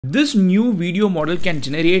This new video model can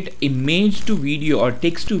generate image to video or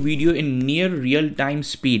text to video in near real-time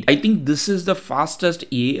speed. I think this is the fastest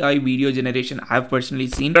AI video generation I've personally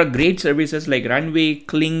seen. There are great services like Runway,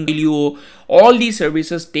 Kling, Ilio. All these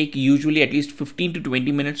services take usually at least 15 to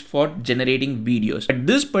 20 minutes for generating videos. But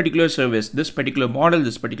this particular service, this particular model,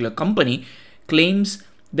 this particular company claims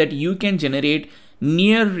that you can generate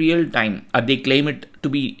near real time. They claim it to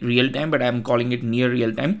be real time, but I'm calling it near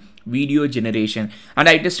real time video generation. And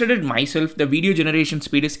I tested it myself. The video generation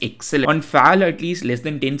speed is excellent. On FAL, at least less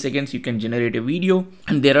than 10 seconds, you can generate a video.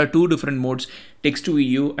 And there are two different modes, text to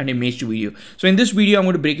video and image to video. So in this video, I'm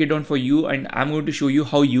going to break it down for you and I'm going to show you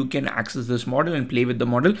how you can access this model and play with the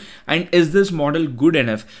model. And is this model good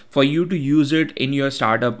enough for you to use it in your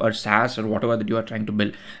startup or SaaS or whatever that you are trying to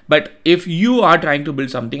build? But if you are trying to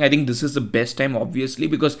build something, I think this is the best time, obviously,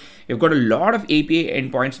 because you've got a lot of API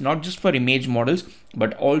endpoints, not just for image models,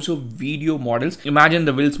 but also video models. Imagine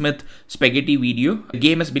the Will Smith spaghetti video. The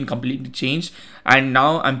game has been completely changed. And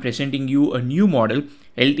now I'm presenting you a new model,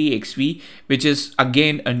 LTXV, which is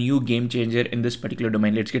again a new game changer in this particular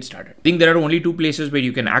domain. Let's get started. I think there are only two places where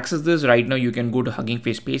you can access this. Right now, you can go to Hugging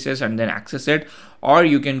Face Spaces and then access it, or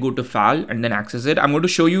you can go to FAL and then access it. I'm going to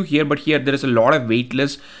show you here, but here there is a lot of wait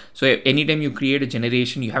list. So anytime you create a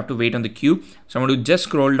generation, you have to wait on the queue. So I'm going to just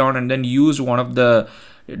scroll down and then use one of the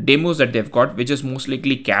demos that they've got, which is most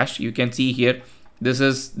likely cached. You can see here, this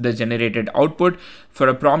is the generated output for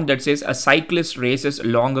a prompt that says a cyclist races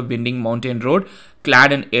along a winding mountain road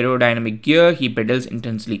clad in aerodynamic gear. He pedals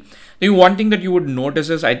intensely. Now, one thing that you would notice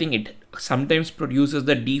is I think it sometimes produces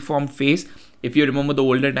the deformed face. If you remember the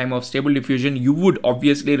older time of Stable Diffusion, you would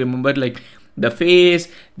obviously remember like the face,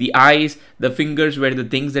 the eyes, the fingers were the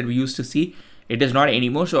things that we used to see. It is not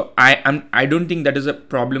anymore. So I don't think that is a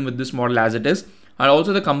problem with this model as it is. And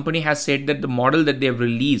also the company has said that the model that they have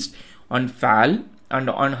released on FAL and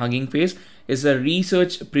on Hugging Face is a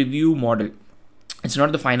research preview model. It's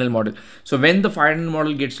not the final model. So when the final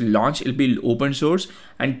model gets launched, it'll be open source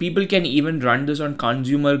and people can even run this on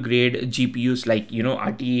consumer grade GPUs like, you know,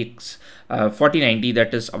 RTX 4090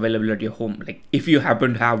 that is available at your home. Like if you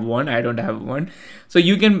happen to have one, I don't have one. So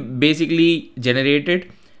you can basically generate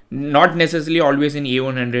it. Not necessarily always in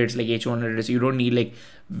A100s like H100s. You don't need like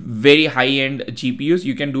very high-end GPUs.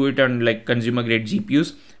 You can do it on like consumer grade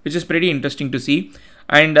GPUs, which is pretty interesting to see.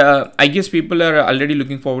 And I guess people are already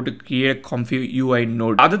looking forward to create a comfy UI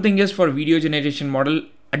node. Other thing is for video generation model,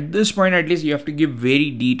 at this point at least you have to give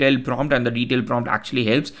very detailed prompt, and the detailed prompt actually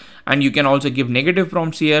helps. And you can also give negative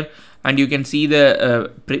prompts here, and you can see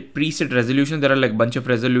the preset resolution. There are like a bunch of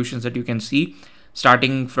resolutions that you can see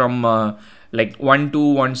starting from like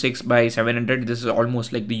 1216 by 700. This is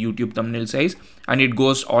almost like the YouTube thumbnail size, and it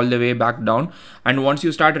goes all the way back down. And once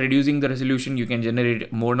you start reducing the resolution, you can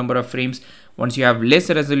generate more number of frames. Once you have less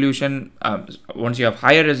resolution, once you have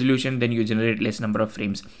higher resolution, then you generate less number of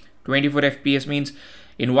frames. 24 FPS means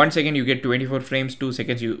in 1 second you get 24 frames, 2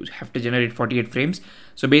 seconds you have to generate 48 frames.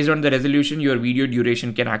 So based on the resolution, your video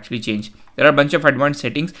duration can actually change. There are a bunch of advanced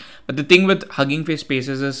settings, but the thing with Hugging Face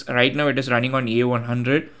Spaces is right now it is running on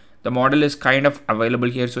A100. The model is kind of available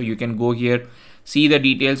here, so you can go here, see the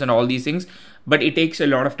details and all these things, but it takes a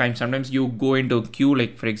lot of time. Sometimes you go into a queue,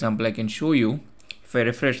 like for example, I can show you if I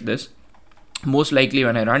refresh this. Most likely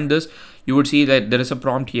when I run this, you would see that there is a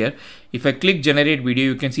prompt here. If I click generate video,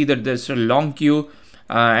 you can see that there's a long queue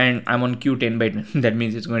and I'm on queue 10 by 10. That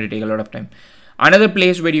means it's going to take a lot of time. Another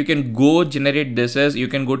place where you can go generate this is you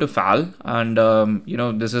can go to FAL, and you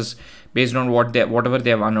know, this is based on whatever they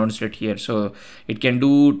have announced it here. So it can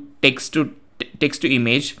do text to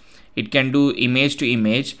image, it can do image to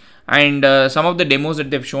image, and some of the demos that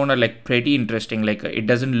they've shown are like pretty interesting. Like it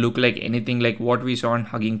doesn't look like anything like what we saw on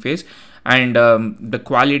Hugging Face, and the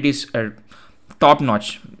quality is top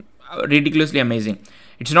notch, ridiculously amazing.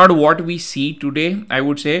 It's not what we see today, I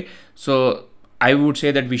would say. So I would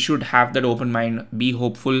say that we should have that open mind, be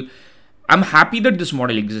hopeful. I'm happy that this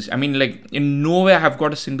model exists. I mean, like in no way I have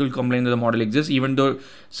got a single complaint that the model exists, even though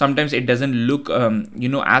sometimes it doesn't look, you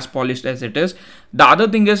know, as polished as it is. The other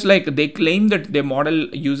thing is like they claim that their model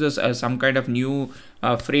uses some kind of new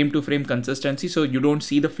frame to frame consistency. So you don't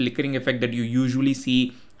see the flickering effect that you usually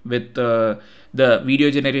see with the video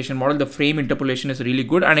generation model. The frame interpolation is really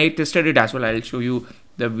good, and I tested it as well. I'll show you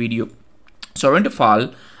the video. So I went to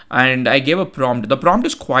FAL and I gave a prompt. The prompt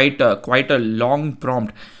is quite a long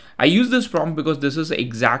prompt. I use this prompt because this is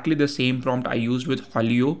exactly the same prompt I used with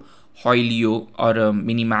Hoilio or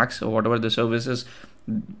Minimax or whatever the service is.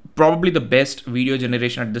 Probably the best video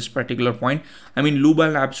generation at this particular point. I mean,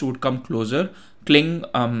 Lubal Labs would come closer, Kling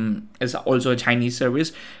is also a Chinese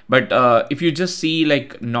service, but if you just see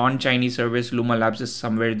like non-Chinese service, Luma Labs is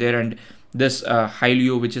somewhere there, and this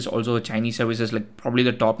Hailio, which is also a Chinese service, is like probably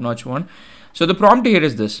the top-notch one. So the prompt here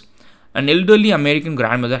is this: an elderly American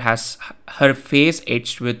grandmother has her face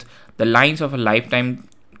etched with the lines of a lifetime,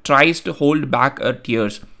 tries to hold back her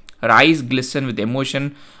tears. Her eyes glisten with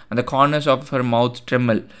emotion and the corners of her mouth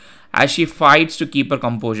tremble as she fights to keep her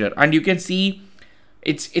composure. And you can see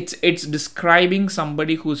it's describing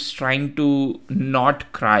somebody who's trying to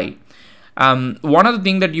not cry. One of the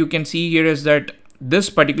things that you can see here is that this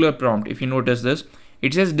particular prompt, if you notice this,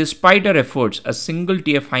 it says, despite her efforts, a single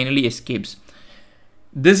tear finally escapes.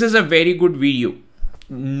 This is a very good video.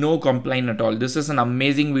 No complaint at all. This is an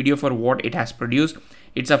amazing video for what it has produced.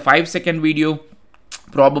 It's a 5-second video.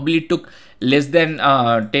 Probably took less than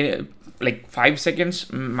 5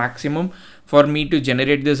 seconds maximum for me to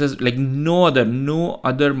generate this. Is like no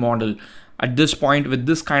other model at this point with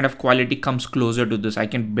this kind of quality comes closer to this. I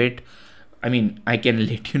can bet. I mean, I can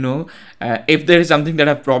let you know if there is something that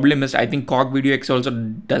I've probably missed. I think Cog Video X also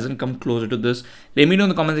doesn't come closer to this. Let me know in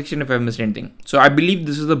the comment section if I've missed anything. So I believe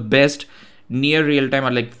this is the best near real time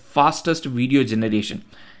or like fastest video generation.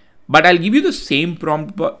 But I'll give you the same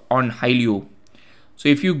prompt on Hailio. So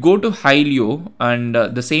if you go to Hailio and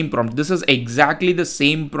the same prompt, this is exactly the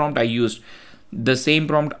same prompt I used. And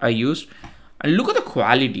look at the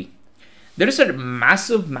quality. There is a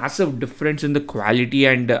massive difference in the quality,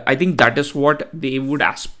 and I think that is what they would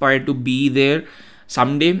aspire to be there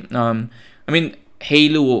someday. I mean,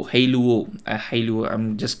 Hailio,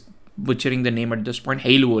 I'm just butchering the name at this point.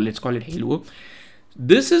 Hailio, let's call it Hailio.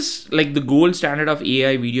 This is like the gold standard of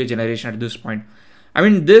AI video generation at this point. I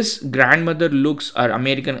mean, this grandmother looks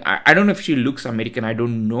American. I don't know if she looks American, I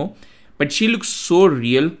don't know, but she looks so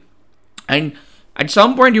real. And at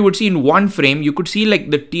some point you would see in one frame, you could see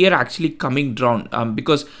like the tear actually coming down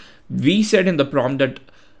because we said in the prompt that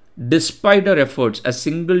despite her efforts, a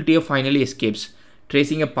single tear finally escapes,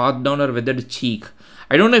 tracing a path down her withered cheek.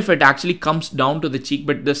 I don't know if it actually comes down to the cheek,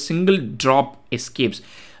 but the single drop escapes.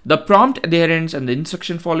 The prompt adherence and the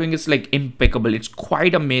instruction following is like impeccable. It's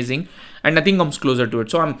quite amazing, and nothing comes closer to it.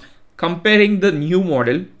 So I'm comparing the new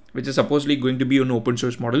model, which is supposedly going to be an open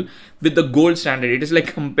source model, with the gold standard. It is like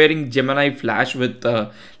comparing Gemini Flash with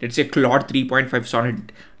let's say Claude 3.5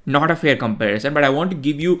 Sonnet. Not a fair comparison, but I want to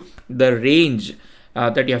give you the range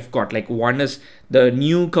that you have got. Like one is the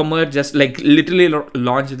newcomer, just like literally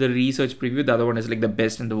launched the research preview. The other one is like the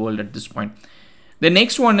best in the world at this point. The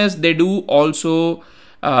next one is they do also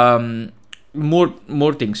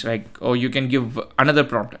more things, like, or you can give another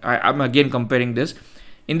prompt. I'm again comparing this.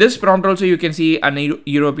 In this prompt also you can see an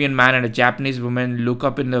European man and a Japanese woman look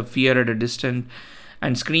up in the fear at a distance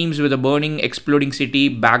and screams with a burning exploding city,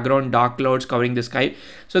 background dark clouds covering the sky.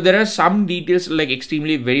 So there are some details like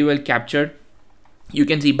extremely very well captured. You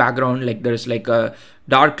can see background, like there's like a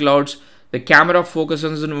dark clouds. The camera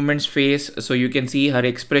focuses on the woman's face, so you can see her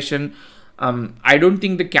expression. I don't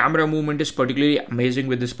think the camera movement is particularly amazing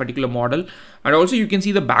with this particular model. And also you can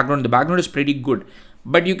see the background. The background is pretty good.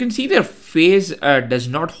 But you can see their face does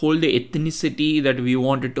not hold the ethnicity that we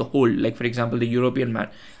want it to hold. Like for example, the European man.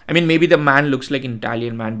 I mean, maybe the man looks like an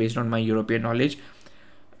Italian man based on my European knowledge.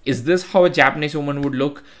 Is this how a Japanese woman would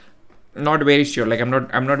look? Not very sure. Like I'm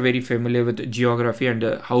not very familiar with geography and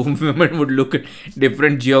how women would look at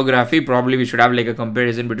different geography. Probably we should have like a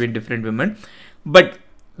comparison between different women. But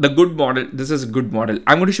the good model, this is a good model.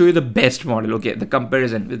 I'm going to show you the best model. Okay, the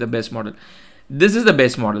comparison with the best model. This is the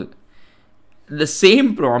best model. The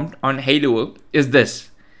same prompt on Hailio is this.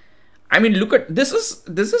 I mean, look at this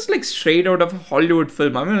is like straight out of a Hollywood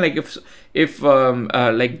film. I mean, like if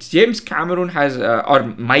like James Cameron has or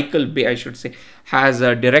Michael Bay, I should say, has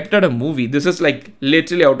directed a movie, this is like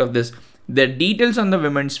literally out of this. The details on the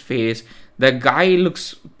woman's face. The guy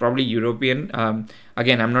looks probably European.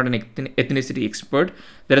 Again, I'm not an ethnicity expert.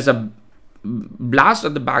 There is a blast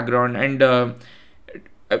at the background, and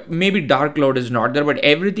maybe dark cloud is not there, but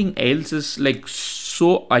everything else is like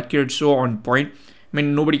so accurate, so on point. I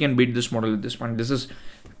mean, nobody can beat this model at this point. This is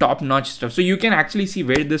top-notch stuff. So you can actually see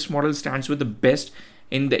where this model stands with the best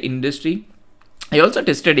in the industry. I also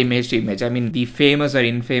tested image to image. I mean, the famous or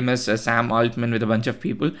infamous Sam Altman with a bunch of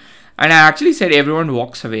people. And I actually said everyone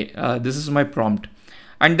walks away. This is my prompt.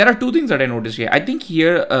 And there are two things that I noticed here. I think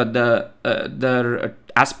here the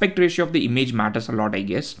aspect ratio of the image matters a lot, I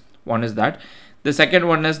guess. One is that. The second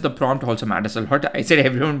one is the prompt also matters a lot. I said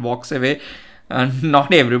everyone walks away.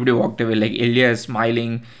 Not everybody walked away. Like Ilya is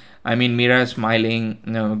smiling. I mean, Mira is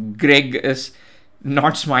smiling. Greg is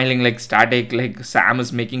not smiling, like static, like Sam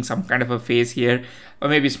is making some kind of a face here, or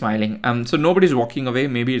maybe smiling. So nobody's walking away.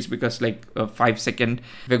 Maybe it's because like a 5 second.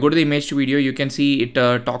 If I go to the image to video, you can see it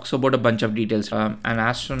talks about a bunch of details. An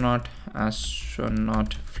astronaut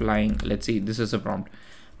flying. Let's see, this is a prompt.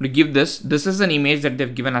 To give this is an image that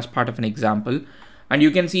they've given as part of an example, and you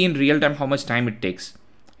can see in real time how much time it takes.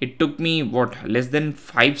 It took me what, less than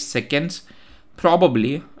 5 seconds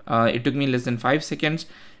probably. It took me less than 5 seconds,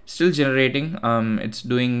 still generating. It's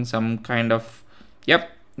doing some kind of, yep,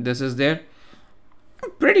 this is there.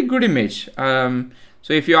 Pretty good image. So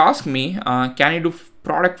if you ask me, can I do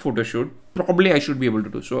product photo shoot, probably I should be able to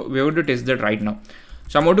do. So we're going to test that right now.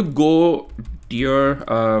 So I'm going to go dear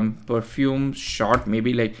perfume shot.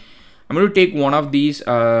 Maybe like I'm going to take one of these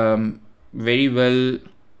very well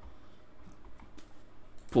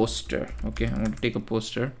poster. Okay, I'm going to take a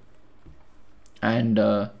poster, and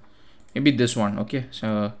maybe this one. Okay,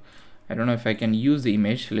 so I don't know if I can use the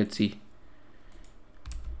image. Let's see.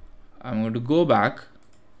 I'm going to go back,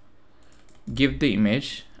 give the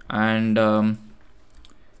image, and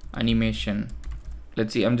animation.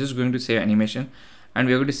 Let's see, I'm just going to say animation, and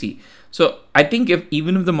we're going to see. So I think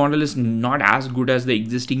even if the model is not as good as the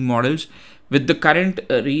existing models, with the current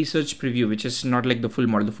research preview, which is not like the full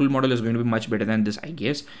model is going to be much better than this, I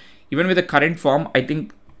guess. Even with the current form, I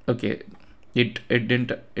think, okay, it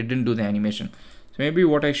didn't do the animation. So maybe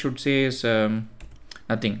what I should say is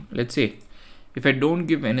nothing. Let's say if I don't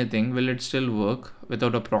give anything, will it still work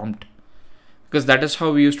without a prompt? Because that is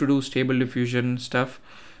how we used to do stable diffusion stuff.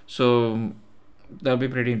 So that'll be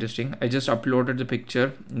pretty interesting. I just uploaded the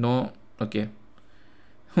picture. No, okay.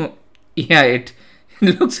 Yeah, it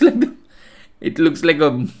looks like it looks like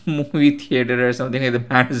a movie theater or something. Like the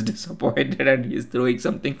man is disappointed and he's throwing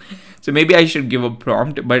something. So maybe I should give a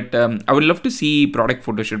prompt, but I would love to see product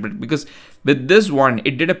photo shoot, but because with this one,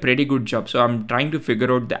 it did a pretty good job. So I'm trying to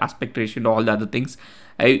figure out the aspect ratio and all the other things.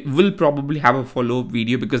 I will probably have a follow-up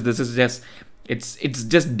video because this is just, it's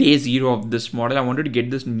just day zero of this model. I wanted to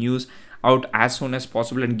get this news out as soon as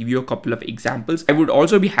possible and give you a couple of examples. I would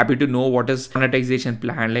also be happy to know what is monetization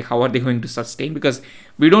plan, like how are they going to sustain, because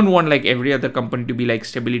we don't want like every other company to be like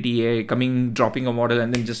stability AI coming, dropping a model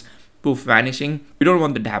and then just poof, vanishing. We don't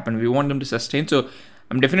want that to happen. We want them to sustain. So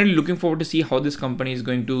I'm definitely looking forward to see how this company is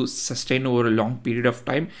going to sustain over a long period of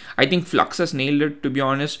time. I think Flux has nailed it, to be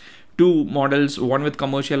honest. 2 models, one with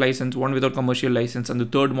commercial license, one without commercial license, and the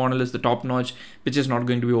third model is the top notch, which is not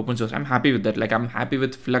going to be open source. I'm happy with that. Like I'm happy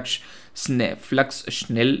with Flux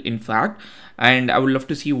Schnell, in fact, and I would love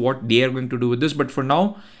to see what they are going to do with this. But for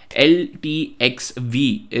now,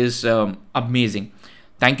 LTXV is amazing.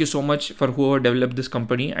 Thank you so much for whoever developed this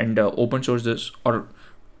company and open source this, or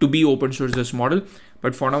to be open source this model.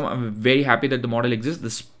 But for now, I'm very happy that the model exists. The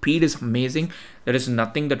speed is amazing. There is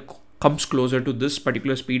nothing that comes closer to this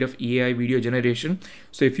particular speed of AI video generation.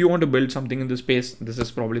 So if you want to build something in this space, this is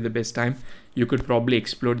probably the best time. You could probably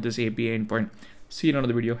explore this API endpoint. See you in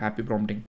another video. Happy prompting.